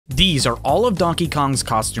These are all of Donkey Kong's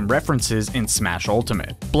costume references in Smash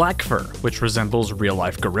Ultimate. Black fur, which resembles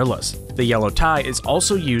real-life gorillas. The yellow tie is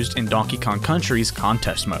also used in Donkey Kong Country's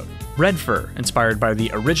contest mode. Red fur, inspired by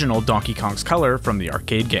the original Donkey Kong's color from the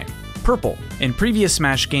arcade game. Purple. In previous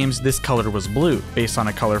Smash games, this color was blue, based on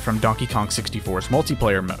a color from Donkey Kong 64's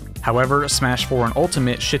multiplayer mode. However, Smash 4 and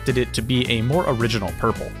Ultimate shifted it to be a more original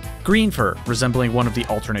purple. Green fur, resembling one of the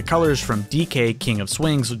alternate colors from DK King of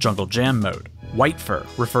Swing's Jungle Jam mode. White fur,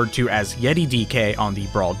 referred to as Yeti DK on the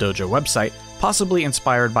Brawl Dojo website, possibly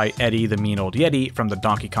inspired by Eddie the Mean Old Yeti from the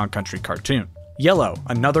Donkey Kong Country cartoon. Yellow,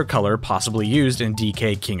 another color possibly used in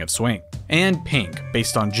DK King of Swing. And pink,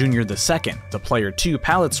 based on Junior II, the Player 2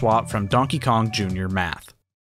 palette swap from Donkey Kong Jr. Math.